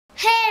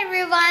Hey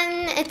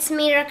everyone, it's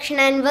me Rakshana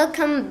and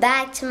welcome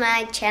back to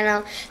my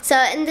channel. So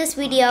in this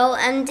video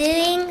I'm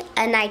doing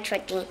a night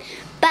routine,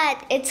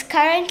 but it's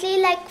currently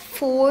like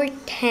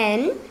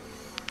 4:10.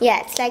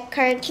 Yeah, it's like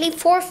currently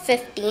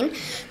 4:15.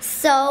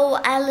 So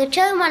I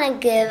literally want to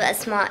give a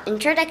small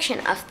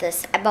introduction of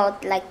this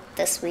about like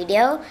this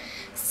video.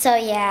 So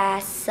yeah,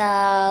 so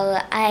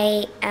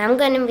I am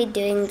going to be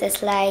doing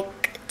this like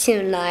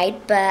tonight,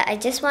 but I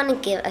just want to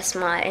give a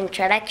small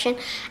introduction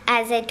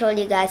as I told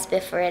you guys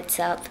before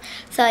itself.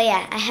 So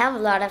yeah, I have a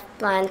lot of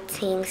fun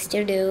things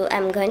to do.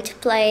 I'm going to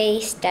play,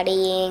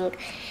 studying,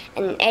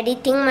 and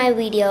editing my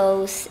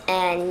videos,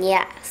 and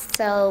yeah,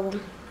 so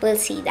we'll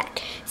see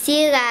that.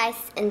 See you guys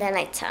in the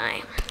night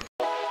time.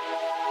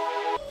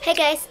 Hey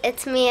guys,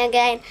 it's me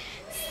again.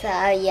 So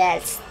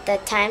yes, the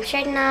time's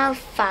right now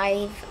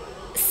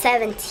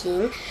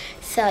 5:17.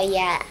 So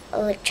yeah,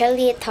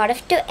 literally thought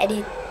of to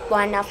edit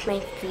one of my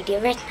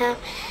video right now,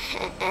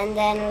 and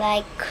then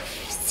like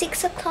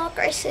 6 o'clock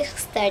or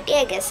 6:30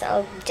 I guess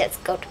I'll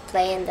just go to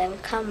play and then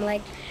come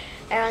like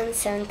around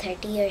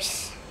 7:30 or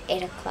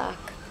 8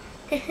 o'clock.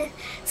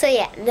 So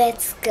yeah,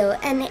 let's go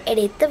and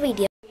edit the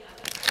video.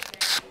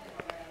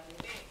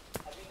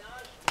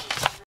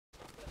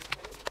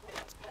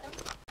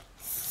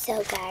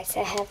 So guys,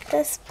 I have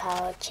this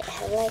pouch. I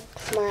have like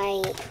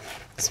my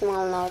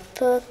small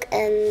notebook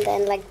and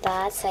then like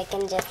that, so I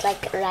can just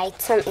like write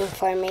some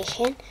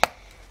information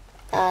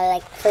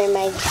like for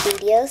my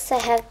videos. I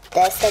have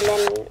this, and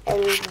then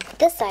on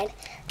this side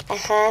I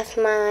have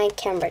my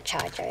camera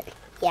charger.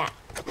 Yeah.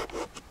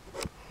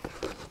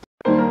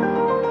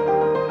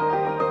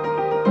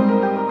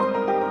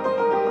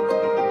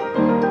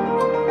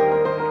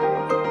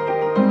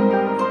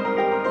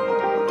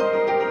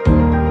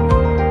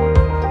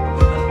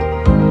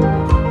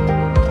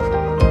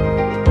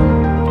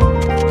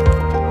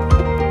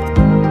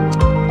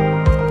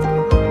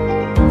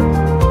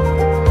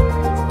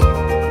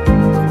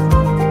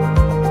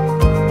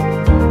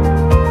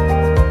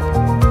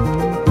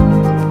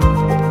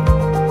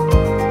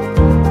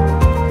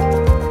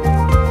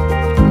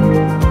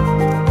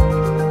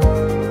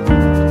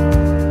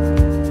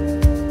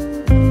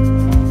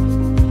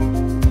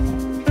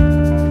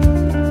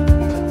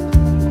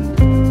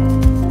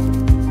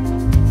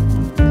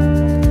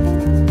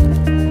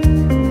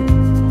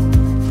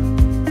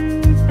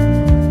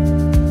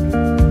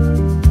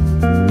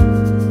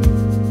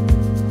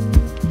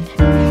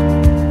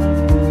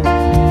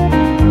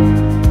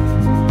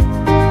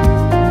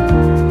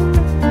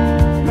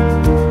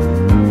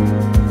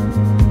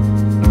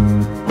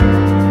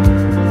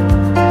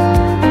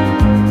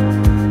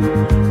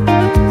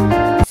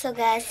 So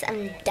guys,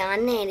 I'm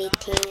done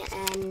editing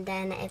and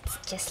then it's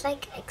just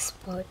like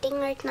exporting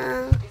right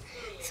now.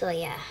 So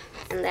yeah,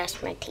 and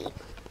that's my team.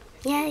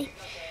 Yay!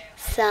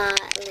 So I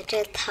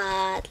literally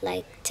thought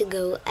like to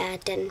go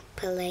out and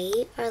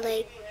play or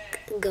like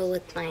go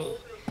with my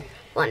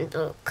one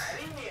book.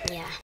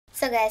 Yeah.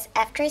 So guys,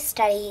 after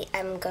study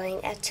I'm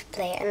going out to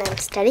play and I'm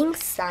studying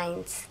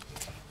science.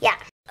 Yeah.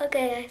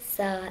 Okay,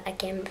 so I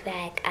came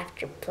back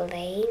after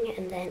playing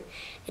and then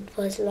it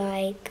was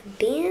like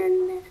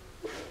being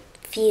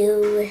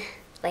few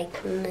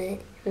like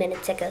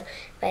minutes ago,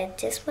 but I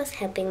just was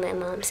helping my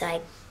mom, so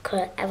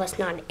I was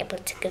not able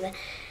to give it,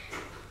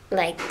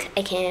 like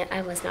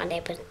I was not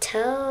able to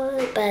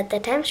tell, but the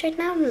time's right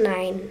now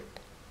 9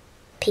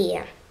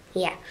 p.m.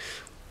 yeah.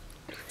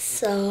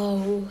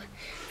 So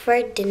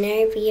for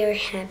dinner we are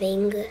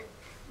having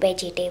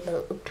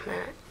vegetable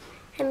upma.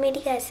 I'll meet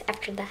you guys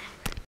after that.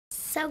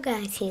 So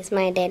guys, here's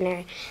my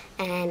dinner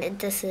and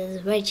this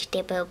is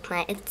vegetable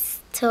upma. It's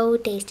so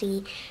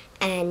tasty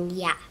and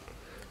yeah.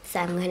 So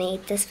I'm gonna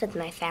eat this with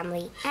my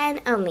family and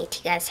I'll meet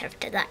you guys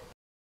after that.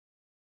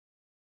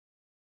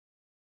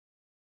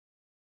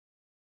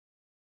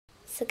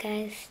 So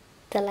guys,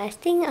 the last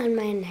thing on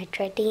my night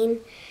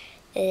routine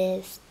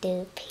is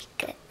to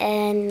pick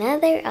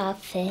another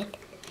outfit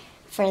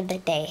for the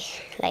day,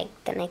 like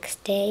the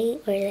next day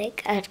or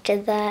like after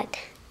that.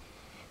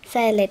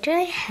 So I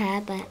literally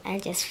have, but I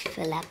just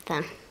fill up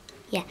them.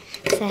 Yeah,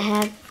 so I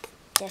have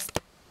just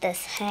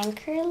this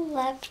hanker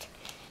left.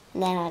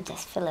 Then I'll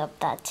just fill up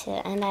that too.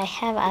 And I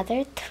have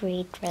other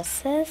 3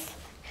 dresses.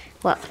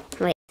 Well,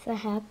 wait. So I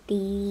have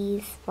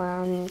these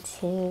 1,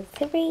 2,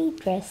 3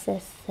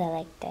 dresses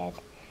selected.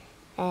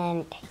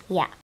 And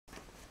yeah.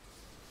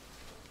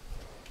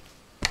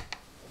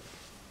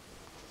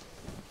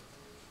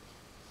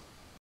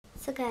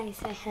 So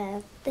guys, I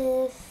have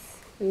this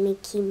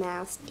Mickey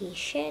Mouse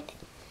t-shirt.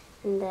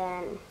 And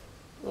then,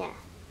 yeah,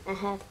 I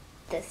have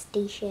this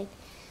t-shirt.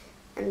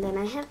 And then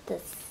I have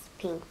this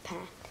pink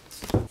pant.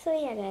 So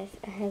yeah guys,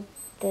 I have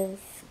this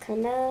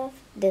kind of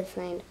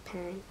designed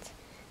pants.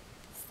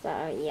 So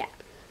yeah,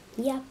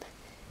 yep.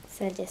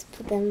 So I just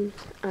put them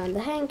on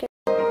the hanger.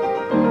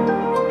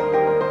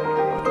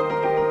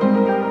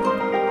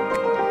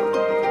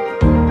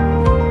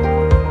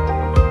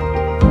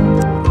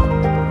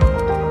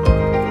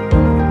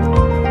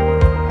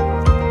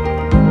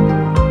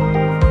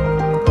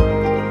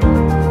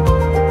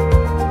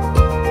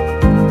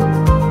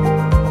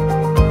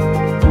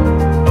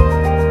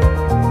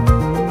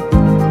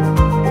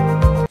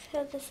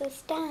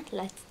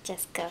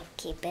 just go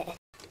keep it.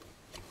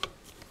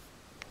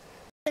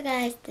 So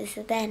guys, this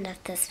is the end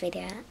of this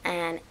video,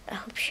 and I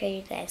hope sure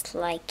you guys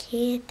like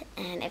it,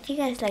 and if you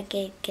guys like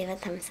it, give a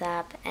thumbs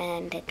up,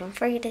 and don't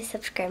forget to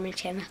subscribe my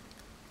channel.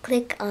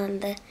 Click on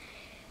the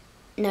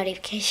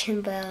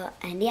notification bell,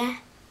 and yeah,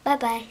 bye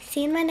bye,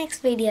 see you in my next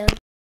video.